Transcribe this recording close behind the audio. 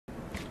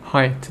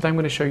Hi, today I'm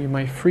going to show you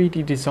my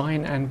 3D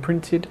design and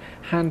printed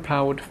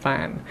hand-powered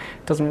fan.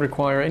 It doesn't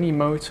require any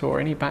motor or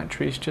any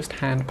batteries, just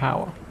hand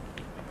power.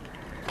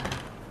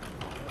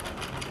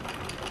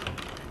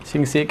 So you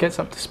can see it gets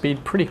up to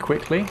speed pretty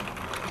quickly.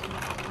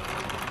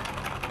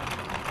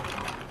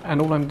 And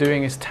all I'm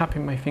doing is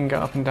tapping my finger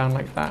up and down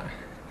like that.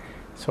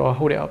 So I'll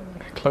hold it up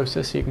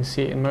closer so you can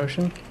see it in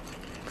motion.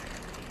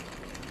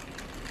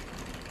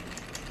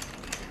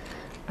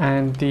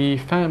 And the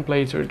fan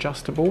blades are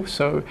adjustable,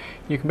 so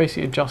you can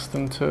basically adjust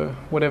them to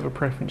whatever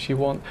preference you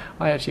want.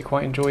 I actually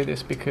quite enjoy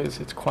this because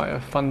it's quite a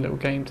fun little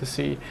game to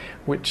see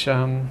which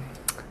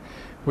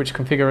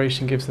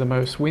configuration gives the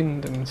most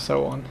wind and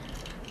so on.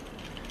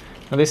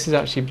 Now this is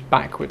actually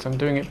backwards. I'm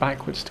doing it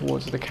backwards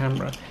towards the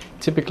camera.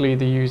 Typically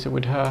the user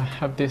would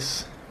have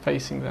this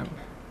facing them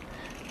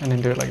and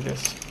then do it like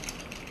this.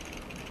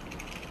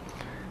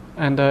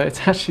 And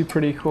it's actually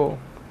pretty cool.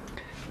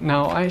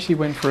 Now I actually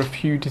went for a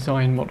few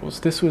design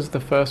models. This was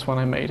the first one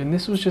I made, and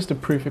this was just a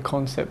proof of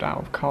concept out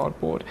of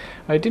cardboard.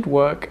 It did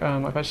work.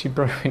 I've actually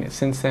broken it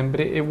since then,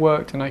 but it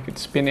worked and I could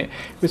spin it.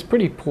 It was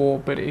pretty poor,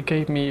 but it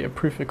gave me a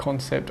proof of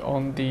concept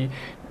on the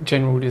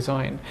general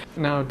design.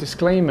 Now,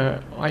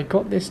 disclaimer, I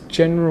got this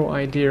general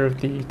idea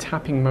of the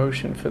tapping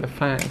motion for the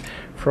fan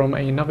from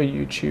another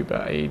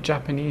YouTuber, a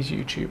Japanese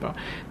YouTuber.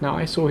 Now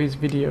I saw his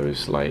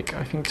videos like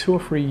I think 2 or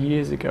 3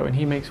 years ago, and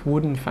he makes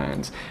wooden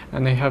fans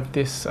and they have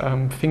this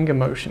finger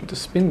motion to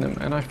spin them,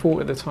 and I thought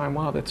at the time,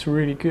 wow, that's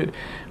really good,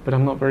 but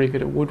I'm not very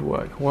good at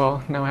woodwork.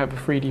 Well, now I have a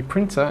 3D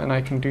printer and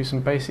I can do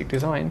some basic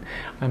design.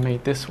 I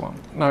made this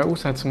one. Now I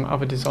also had some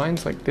other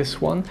designs like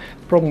this one.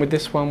 The problem with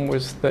this one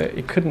was that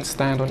it couldn't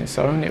stand on its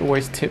own. It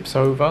always tips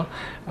over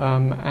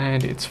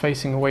and it's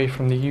facing away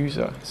from the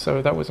user,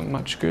 so that wasn't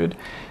much good.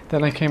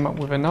 Then I came up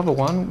with another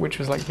one which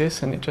was like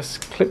this, and it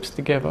just clips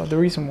together. The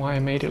reason why I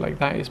made it like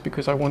that is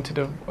because I wanted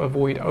to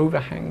avoid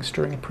overhangs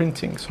during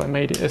printing, so I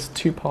made it as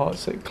 2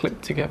 parts that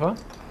clip together.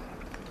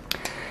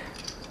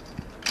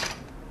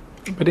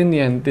 But in the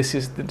end, this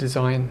is the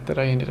design that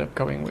I ended up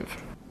going with.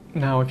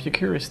 Now, if you're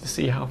curious to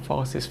see how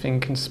fast this thing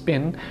can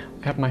spin,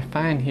 I have my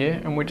fan here,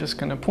 and we're just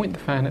going to point the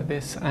fan at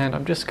this, and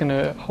I'm just going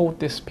to hold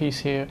this piece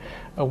here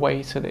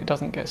away so that it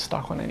doesn't get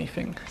stuck on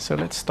anything. So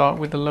let's start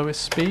with the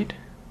lowest speed.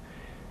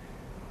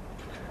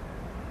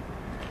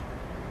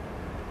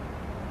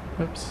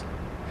 Oops.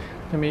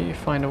 Let me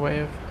find a way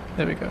of...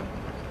 There we go.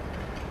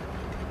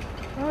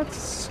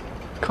 That's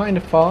kind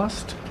of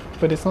fast,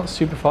 but it's not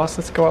super fast.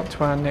 Let's go up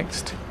to our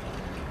next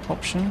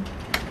option.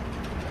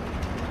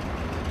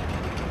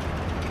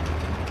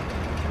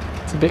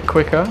 It's a bit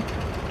quicker.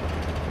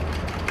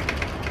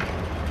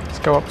 Let's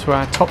go up to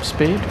our top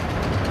speed.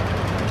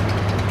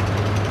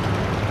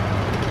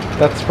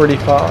 That's pretty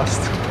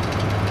fast.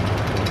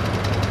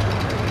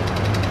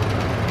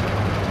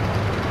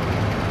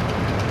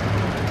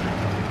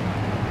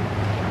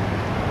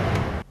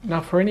 Now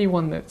for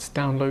anyone that's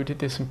downloaded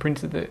this and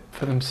printed it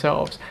for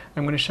themselves,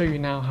 I'm going to show you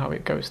now how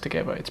it goes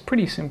together. It's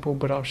pretty simple,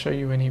 but I'll show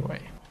you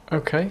anyway.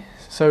 Okay,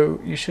 so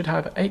you should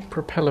have 8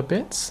 propeller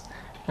bits,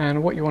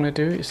 and what you want to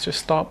do is just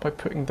start by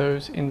putting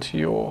those into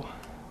your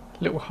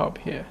little hub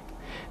here.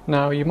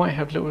 Now you might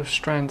have little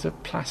strands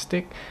of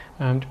plastic,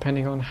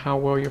 depending on how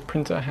well your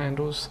printer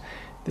handles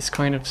this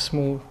kind of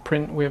small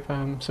print with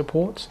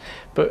supports,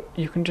 but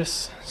you can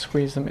just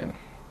squeeze them in.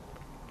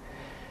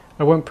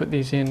 I won't put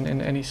these in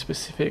any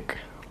specific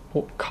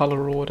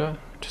color order,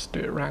 just do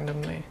it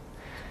randomly.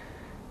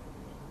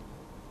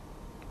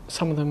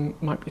 Some of them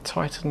might be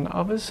tighter than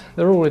others.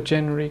 They're all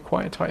generally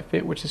quite a tight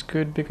fit, which is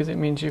good because it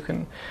means you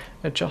can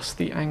adjust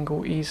the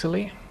angle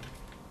easily.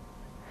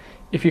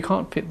 If you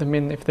can't fit them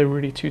in, if they're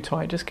really too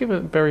tight, just give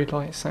it very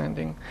light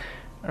sanding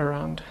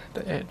around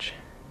the edge.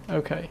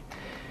 Okay,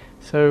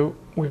 so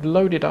we've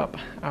loaded up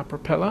our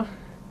propeller.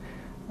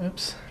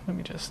 Oops, let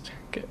me just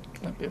get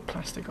that bit of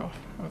plastic off.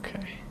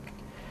 Okay.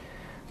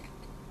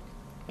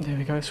 There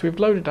we go, so we've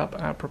loaded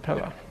up our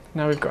propeller.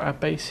 Now we've got our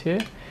base here.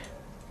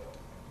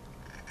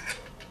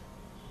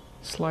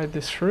 Slide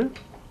this through,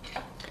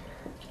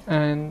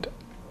 and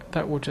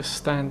that will just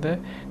stand there.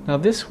 Now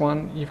this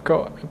one, you've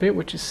got a bit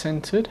which is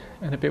centered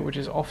and a bit which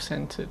is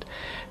off-centered.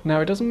 Now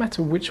it doesn't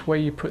matter which way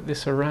you put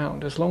this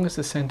around, as long as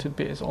the centered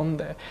bit is on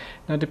there.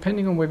 Now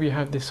depending on whether you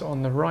have this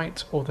on the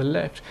right or the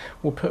left,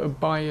 will put a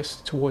bias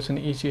towards an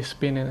easier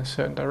spin in a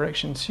certain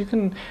direction, so you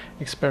can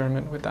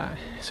experiment with that.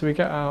 So we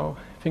get our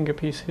finger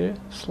piece here,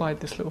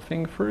 slide this little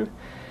thing through,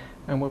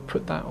 and we'll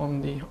put that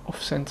on the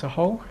off-center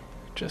hole.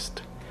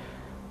 Just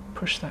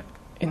push that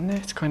in there,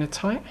 it's kind of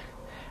tight.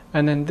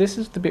 And then this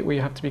is the bit where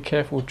you have to be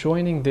careful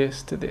joining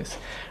this to this.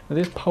 Now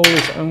this pole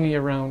is only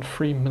around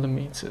 3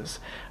 millimeters,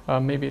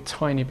 maybe a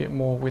tiny bit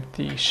more with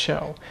the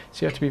shell.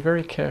 So you have to be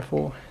very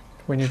careful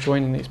when you're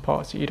joining these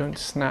parts that you don't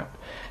snap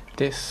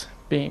this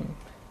beam.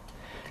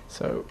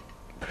 So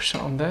push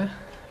that on there,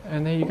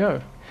 and there you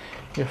go.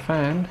 Your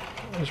fan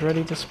is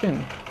ready to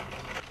spin.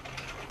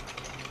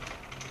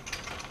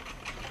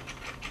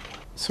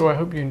 So I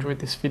hope you enjoyed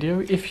this video.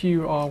 If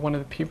you are one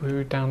of the people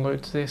who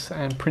downloads this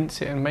and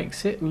prints it and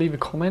makes it, leave a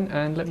comment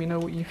and let me know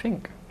what you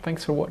think.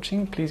 Thanks for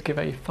watching. Please give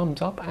a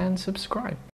thumbs up and subscribe.